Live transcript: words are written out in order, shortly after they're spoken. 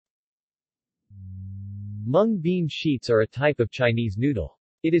Mung bean sheets are a type of Chinese noodle.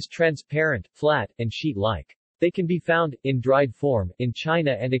 It is transparent, flat, and sheet-like. They can be found, in dried form, in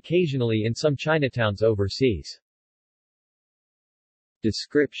China and occasionally in some Chinatowns overseas.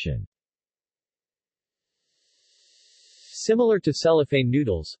 Description: similar to cellophane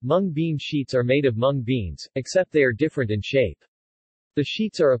noodles, mung bean sheets are made of mung beans, except they are different in shape. The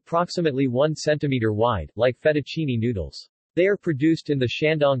sheets are approximately 1 cm wide, like fettuccine noodles. They are produced in the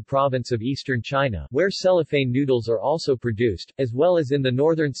Shandong province of eastern China, where cellophane noodles are also produced, as well as in the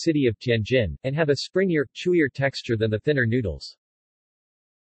northern city of Tianjin, and have a springier, chewier texture than the thinner noodles.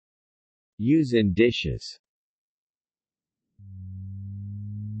 Use in dishes.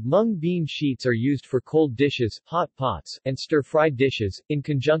 Mung bean sheets are used for cold dishes, hot pots, and stir-fried dishes, in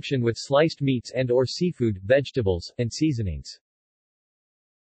conjunction with sliced meats and/or seafood, vegetables, and seasonings.